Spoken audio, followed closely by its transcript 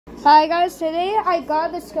Hi guys, today I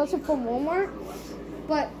got the skeleton from Walmart,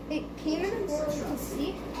 but it came in a box, you can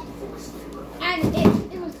see, and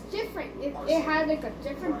it was different. It had like a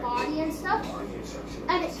different body and stuff,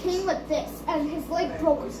 and it came with this, and his leg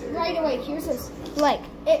broke right away. Here's his leg.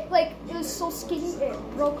 It was so skinny, it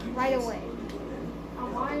broke right away. I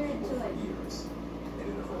wanted it to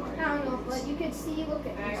I don't know, but you can see, look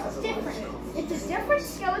at it, it's different. It's a different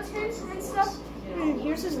skeleton and stuff, and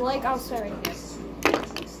here's his leg, oh sorry.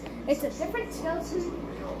 It's a different skeleton,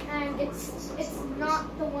 and it's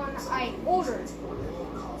not the one I ordered.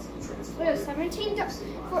 It was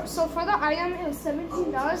 $17. So for the item, it was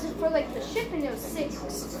 $17, and for like the shipping, it was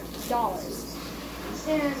 $6.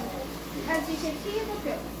 And as you can see, look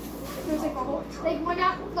at there's like a whole like when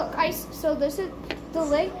I look. So this is the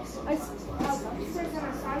leg. I saw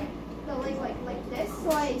the leg like this,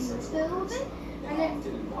 so I moved it a little bit, and then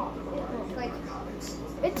it looked like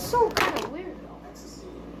it's so kind of weird.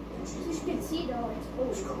 As you can see though,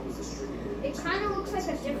 it's old. It kind of looks like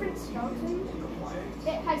a different skeleton.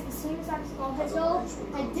 It has the same exact skull head though,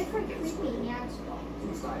 and different creepy hands though.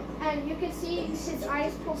 And you can see his eye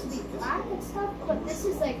is supposed to be black and stuff, but this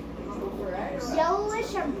is like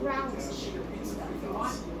yellowish and brownish and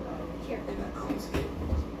stuff. Here.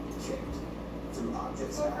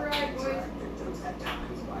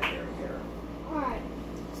 Alright,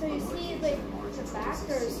 so you see like the back,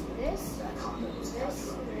 there's this, and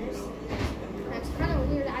this. And it's kind of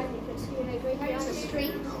weird, I think, because like right here on the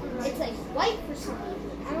street, it's like white for some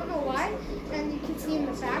reason. I don't know why. And you can see in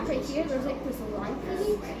the back right here, there's like this line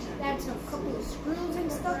thingy that's a couple of screws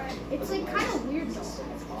and stuff. It's like kind of weird though.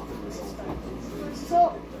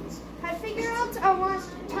 So I figured out I want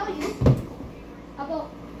to tell you about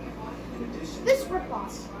this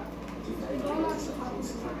ripoff.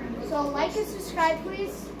 So like and subscribe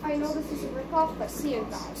please. I know this is a ripoff, but see you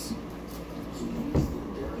guys.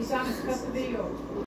 Isang video.